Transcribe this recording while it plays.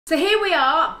So here we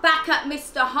are back at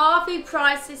Mr. Harvey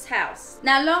Price's house.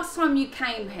 Now last time you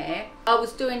came here, I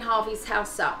was doing Harvey's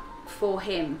house up for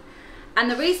him. And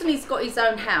the reason he's got his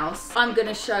own house, I'm going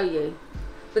to show you.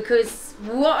 Because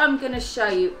what I'm going to show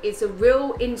you is a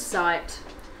real insight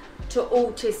to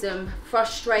autism,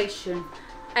 frustration,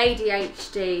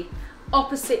 ADHD,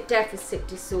 opposite deficit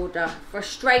disorder,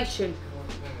 frustration,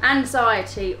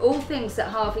 anxiety, all things that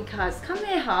Harvey has. Come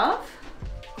here, Harv.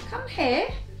 Come here.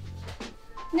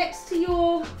 Next to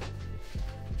your...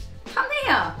 Come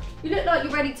here. You look like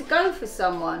you're ready to go for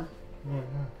someone.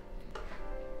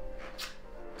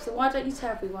 So why don't you tell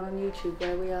everyone on YouTube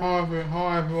where we are?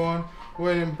 Hi everyone.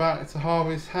 We're back to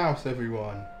Harvey's house,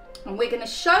 everyone. And we're going to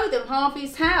show them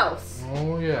Harvey's house.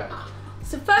 Oh yeah.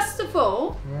 So first of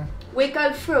all, we'll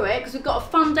go through it because we've got a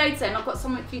fun day today and I've got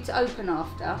something for you to open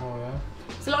after. Oh yeah.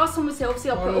 So last time we was here,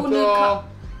 obviously I put all new carpet.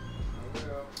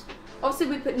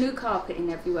 Obviously we put new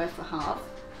carpeting everywhere for Harv.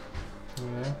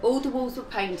 Yeah. All the walls were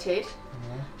painted.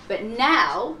 But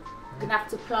now we're going to have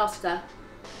to plaster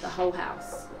the whole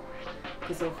house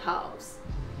because of Harv's.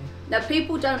 Now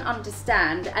people don't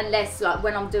understand, unless like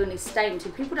when I'm doing his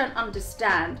statement, people don't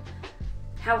understand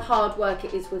how hard work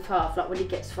it is with Harv. Like when he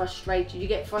gets frustrated, you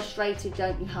get frustrated,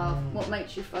 don't you, Harv? What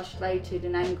makes you frustrated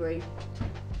and angry?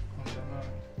 I don't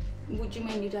know. What do you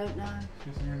mean you don't know?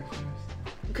 Because I'm really thirsty.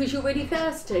 Because you're really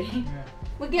thirsty? Yeah.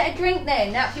 We'll get a drink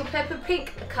then. That's your Peppa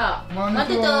Pig cup.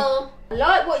 Wonderful. I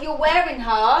like what you're wearing,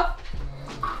 Harv.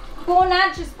 Born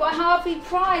Actress by Harvey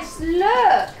Price.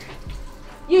 Look.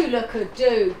 You look a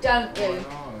dude, don't you?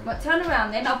 Right, turn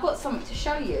around then. I've got something to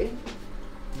show you.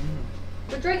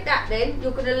 We'll drink that then.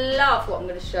 You're going to love what I'm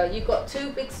going to show you. You've got two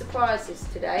big surprises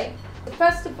today. But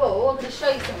first of all, I'm going to show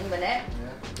you something in a minute.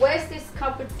 Where's this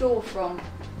cupboard door from?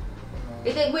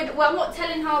 Well, I'm not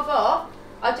telling Harv off.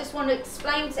 I just want to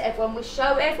explain to everyone. We'll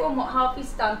show everyone what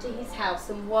Harvey's done to his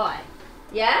house and why.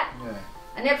 Yeah? Yeah.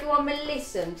 And everyone will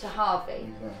listen to Harvey.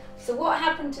 Okay. So what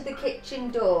happened to the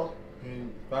kitchen door? You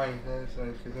banged it, so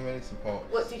it's because of any support.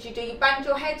 What did you do? You banged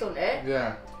your head on it?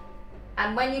 Yeah.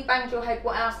 And when you banged your head,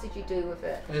 what else did you do with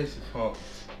it? Any support.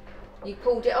 You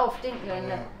pulled it off, didn't you? And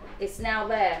yeah. It's now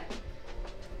there.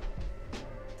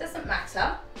 Doesn't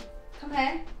matter. Come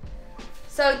here.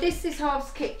 So this is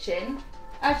Harv's kitchen.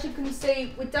 As you can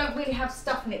see, we don't really have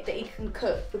stuff in it that he can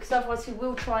cook, because otherwise he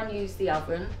will try and use the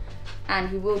oven and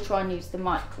he will try and use the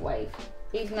microwave,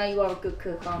 even though you are a good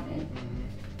cook, aren't you?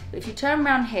 But if you turn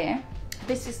around here,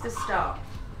 this is the start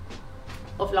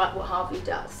of like what Harvey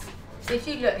does. So if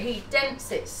you look, he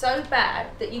dents it so bad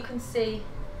that you can see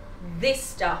this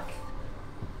stuff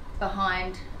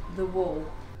behind the wall.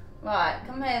 Right,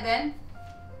 come here then.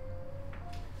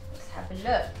 Let's have a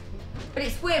look. But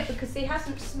it's weird because he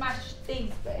hasn't smashed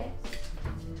these bits.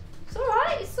 It's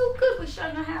alright, it's all good, we're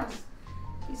showing the house.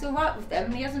 He's alright with them,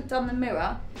 and he hasn't done the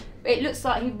mirror. But it looks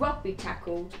like he rugby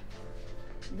tackled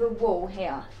the wall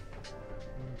here.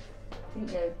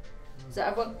 Didn't you? Is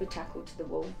that a rugby tackle to the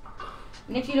wall?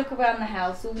 And if you look around the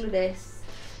house, all of this,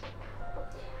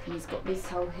 and he's got this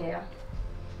hole here.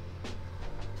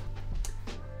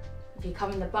 If you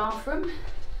come in the bathroom,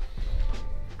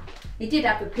 he did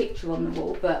have a picture on the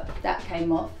wall, but that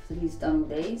came off, so he's done all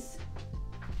these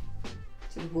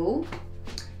to the wall.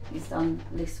 He's done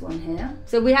this one here.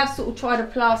 So we have sort of tried to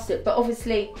plaster it, but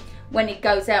obviously when it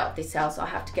goes out of this house, I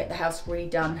have to get the house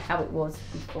redone how it was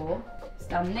before. He's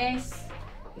done this,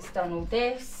 he's done all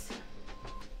this.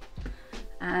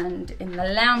 And in the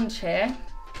lounge here,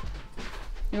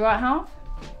 you right, Harv?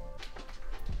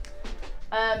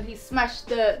 He smashed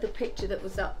the picture that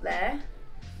was up there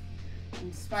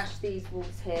and smashed these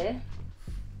walls here.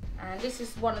 And this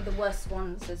is one of the worst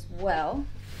ones as well.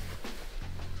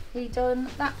 He done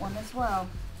that one as well.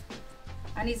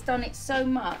 And he's done it so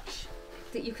much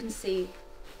that you can see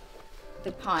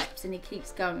the pipes, and he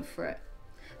keeps going for it.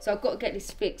 So I've got to get this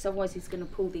fixed, otherwise he's going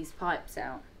to pull these pipes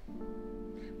out.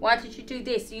 Why did you do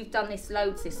this? You've done this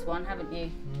loads, this one, haven't you?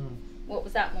 What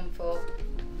was that one for?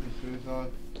 This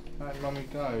was like Mummy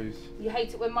goes. You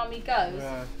hate it when Mummy goes?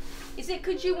 Yeah. Is it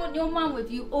because you want your mum with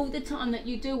you all the time that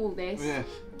you do all this? Yes.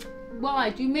 Why?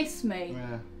 Do you miss me?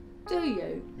 Yeah. Do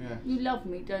you? Yeah. You love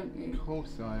me, don't you? Of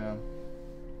course I am.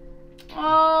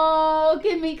 Oh,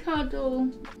 give me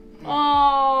cuddle.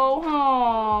 Oh,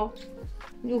 oh.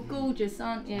 You're gorgeous,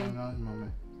 aren't you? I know, Mummy.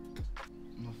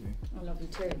 Love you. I love you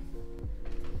too.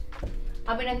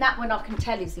 I mean, and that one I can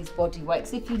tell is his body weight.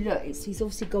 'Cause if you look, he's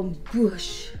obviously gone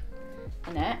whoosh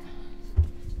in it.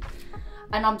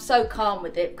 And I'm so calm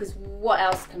with it, because what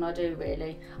else can I do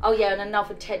really? Oh yeah, and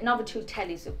another two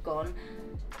tellies have gone,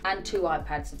 and 2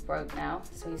 iPads have broke now.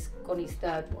 So he's got his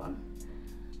 3rd one.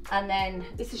 And then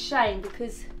it's a shame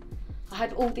because I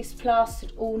had all this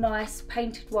plastered, all nice,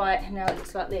 painted white, and now it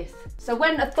looks like this. So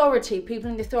when people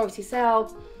in the authority say,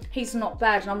 oh, he's not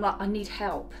bad, and I'm like, I need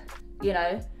help, you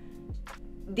know?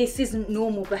 This isn't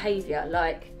normal behaviour,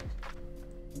 like,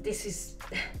 this is,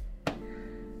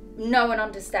 no one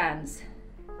understands.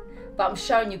 But I'm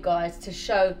showing you guys to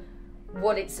show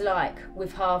what it's like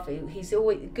with Harvey. He's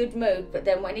always in a good mood, but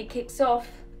then when he kicks off,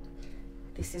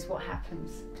 this is what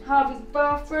happens. Harvey's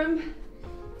bathroom,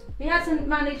 he hasn't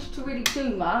managed to really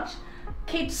do much.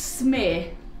 Kids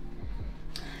smear.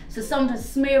 So sometimes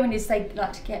smearing is they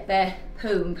like to get their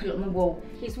poo and put it on the wall.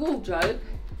 His wardrobe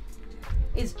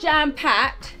is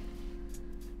jam-packed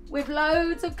with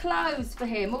loads of clothes for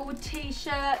him, all with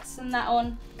t-shirts and that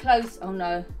on. Clothes, oh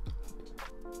no.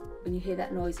 When you hear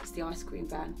that noise, it's the ice cream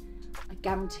van. I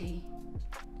guarantee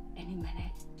any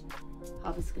minute,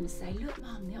 Harvey's gonna say, look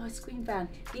Mum, the ice cream van.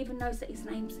 He even knows that his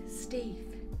name's Steve.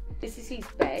 This is his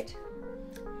bed.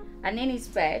 And in his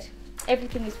bed,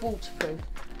 everything is waterproof.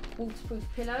 Waterproof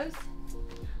pillows,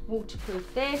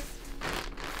 waterproof this,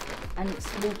 and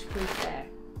it's waterproof there.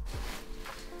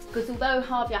 Because although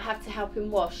Harvey, I have to help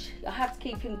him wash, I have to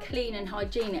keep him clean and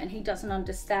hygienic, and he doesn't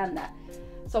understand that.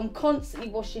 So I'm constantly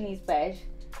washing his bed,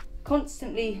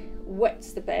 constantly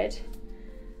wets the bed,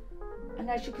 and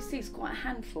as you can see, it's quite a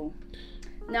handful.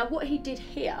 Now what he did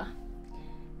here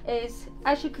is,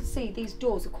 as you can see, these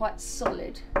doors are quite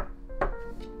solid.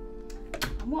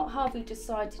 And what Harvey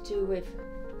decided to do with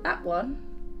that one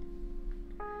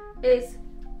is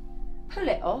pull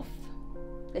it off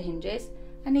the hinges,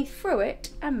 and he threw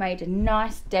it and made a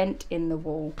nice dent in the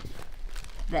wall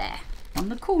there on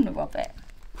the corner of it.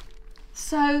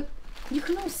 So you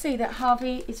can all see that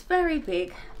Harvey is very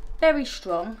big, very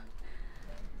strong.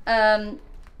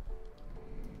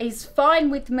 He's fine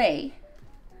with me,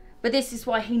 but this is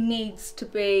why he needs to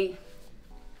be,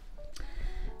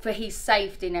 for his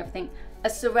safety and everything, a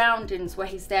surroundings where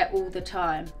he's there all the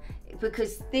time.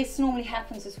 Because this normally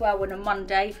happens as well on a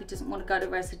Monday if he doesn't want to go to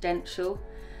residential.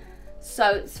 So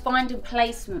it's finding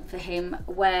placement for him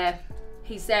where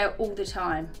he's there all the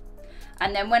time.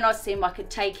 And then when I see him, I could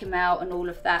take him out and all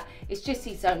of that. It's just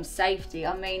his own safety.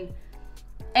 I mean,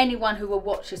 anyone who will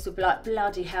watch us will be like,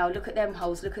 bloody hell, look at them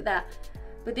holes, look at that.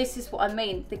 But this is what I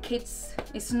mean. The kids,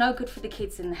 it's no good for the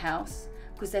kids in the house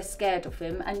because they're scared of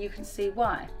him, and you can see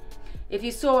why. If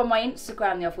you saw on my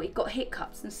Instagram the other week, he got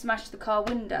hiccups and smashed the car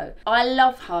window. I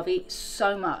love Harvey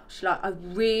so much, like I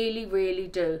really, really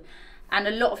do. And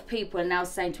a lot of people are now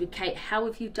saying to me, Kate, how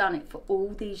have you done it for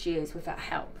all these years without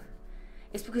help?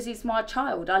 It's because he's my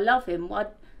child. I love him. Why?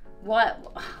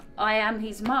 I am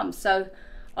his mum, so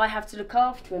I have to look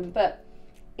after him. But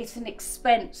it's an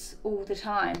expense all the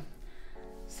time.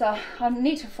 So I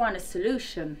need to find a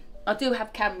solution. I do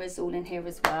have cameras all in here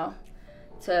as well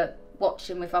to watch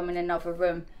him if I'm in another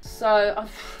room. So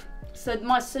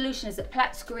my solution is that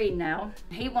Platt's green now.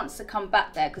 He wants to come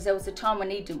back there because there was a time when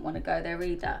he didn't want to go there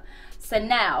either. So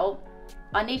now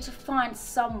I need to find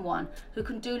someone who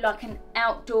can do like an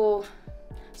outdoor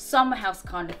summer house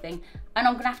kind of thing, and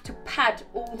I'm gonna have to pad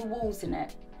all the walls in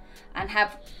it and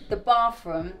have the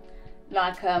bathroom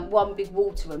like one big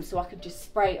water room, so I could just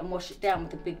spray it and wash it down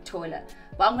with a big toilet.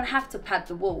 But I'm gonna have to pad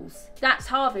the walls. That's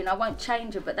Harvey and I won't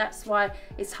change it, but that's why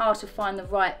it's hard to find the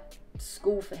right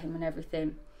school for him and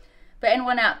everything. But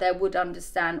anyone out there would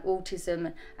understand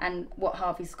autism, and what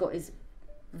Harvey's got is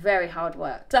very hard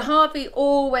work. So Harvey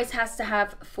always has to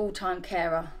have a full-time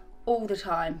carer all the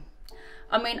time.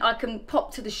 I mean, I can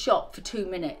pop to the shop for 2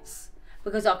 minutes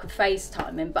because I could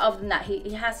FaceTime him, but other than that,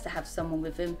 he has to have someone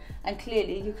with him, and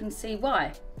clearly you can see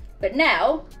why. But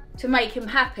now, to make him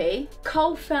happy,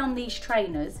 Cole found these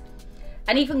trainers,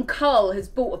 and even Cole has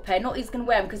bought a pair. Not he's going to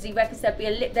wear them because he reckons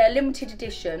they're limited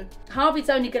edition. Harvey's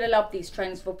only going to love these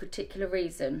trainers for a particular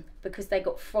reason, because they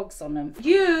got frogs on them.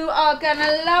 You are going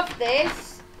to love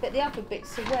this, but the other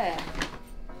bits are where?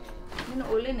 You're not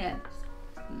all in it.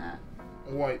 No.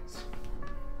 Wait.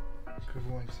 Good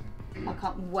waiting. I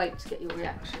can't wait to get your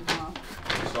reaction, Mark.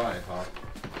 Excited, huh?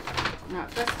 Now,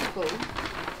 first of all,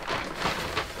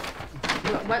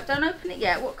 wait, don't open it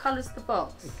yet. What colour's the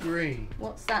box? Green.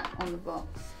 What's that on the box?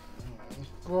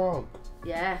 Frog.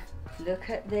 Yeah, look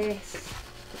at this.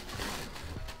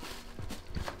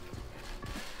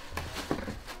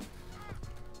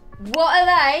 What are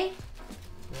they?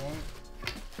 What?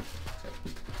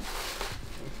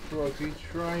 Froggy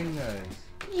trainers.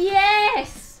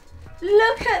 Yes!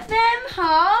 Look at them,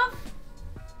 Harv.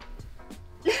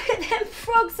 Look at them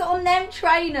frogs on them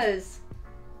trainers.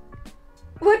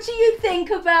 What do you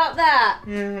think about that?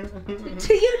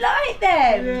 Do you like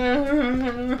them?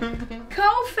 Yeah.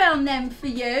 Cole found them for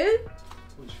you.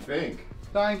 What do you think?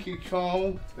 Thank you,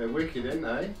 Cole. They're wicked, aren't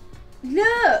they?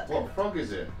 Look! What frog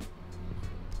is it?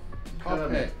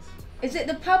 Puppet. Is it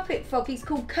the puppet frog? He's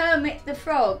called Kermit the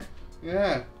Frog.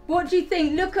 Yeah. What do you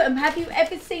think? Look at him. Have you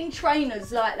ever seen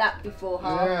trainers like that before,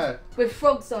 huh? Yeah. With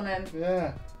frogs on them?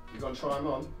 Yeah. You gonna try them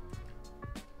on?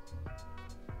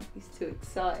 He's too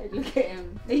excited. Look at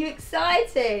him. Are you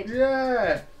excited?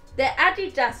 Yeah. They're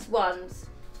Adidas ones.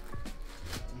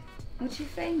 What do you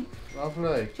think?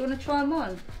 Lovely. Do you want to try them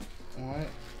on? Alright.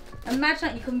 Imagine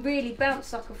that you can really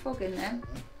bounce like a frog in them.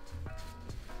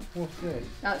 What's this?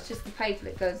 No, it's just the paper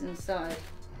that goes inside.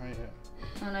 I hate it.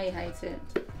 I know you hate it.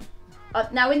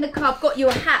 Now in the car I've got you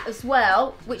a hat as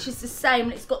well, which is the same,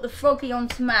 and it's got the froggy on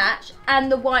to match,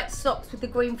 and the white socks with the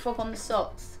green frog on the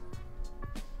socks.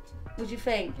 What do you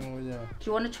think? Oh yeah. Do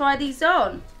you want to try these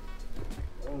on?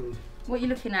 Oh. What are you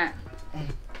looking at?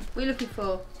 What are you looking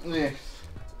for? Yes.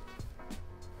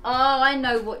 Oh, I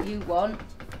know what you want.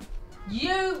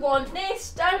 You want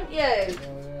this, don't you?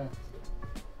 Oh yeah.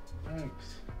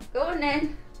 Thanks. Go on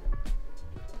then.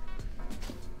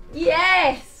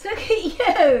 Yes! Look at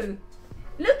you!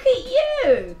 Look at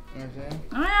you! Okay.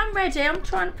 I am ready. I'm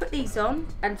trying to put these on.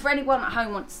 And for anyone at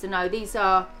home wants to know, these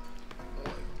are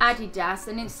Adidas,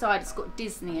 and inside it's got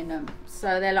Disney in them.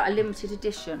 So they're like a limited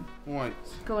edition. Right.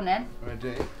 Go on then.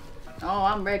 Ready. Oh,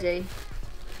 I'm ready.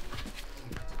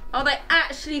 Oh, they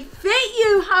actually fit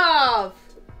you, Harv!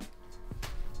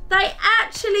 They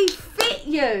actually fit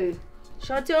you.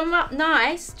 Shall I do them up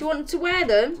nice? Do you want to wear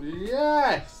them?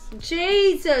 Yes.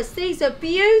 Jesus, these are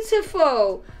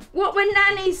beautiful. What would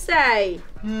Nanny say?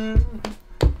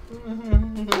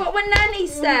 What would Nanny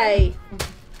say?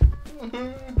 Do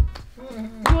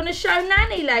you want to show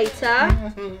Nanny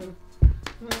later?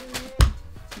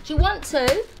 Do you want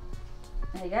to?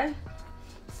 There you go.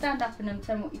 Stand up in them,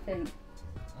 tell me what you think.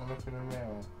 I'll look in the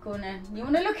mirror. Go on then. You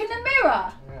want to look in the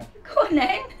mirror? Yeah. Go on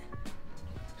then.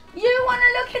 You want to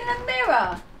look in the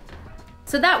mirror?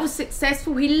 So that was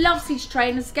successful. He loves his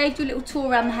trainers. Gave you a little tour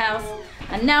around the house.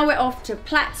 And now we're off to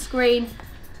Platt Screen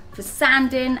for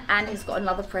sanding. And he's got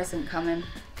another present coming.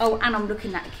 Oh, and I'm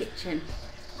looking at the kitchen.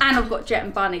 And I've got Jet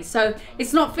and Bunny. So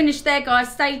it's not finished there,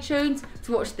 guys. Stay tuned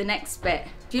to watch the next bit.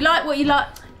 If you like what you like,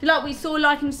 if you like what you saw,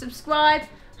 like and subscribe.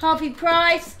 Harvey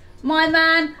Price, my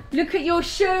man. Look at your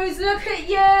shoes. Look at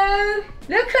you.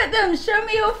 Look at them. Show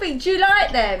me your feet. Do you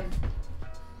like them?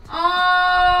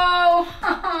 Oh.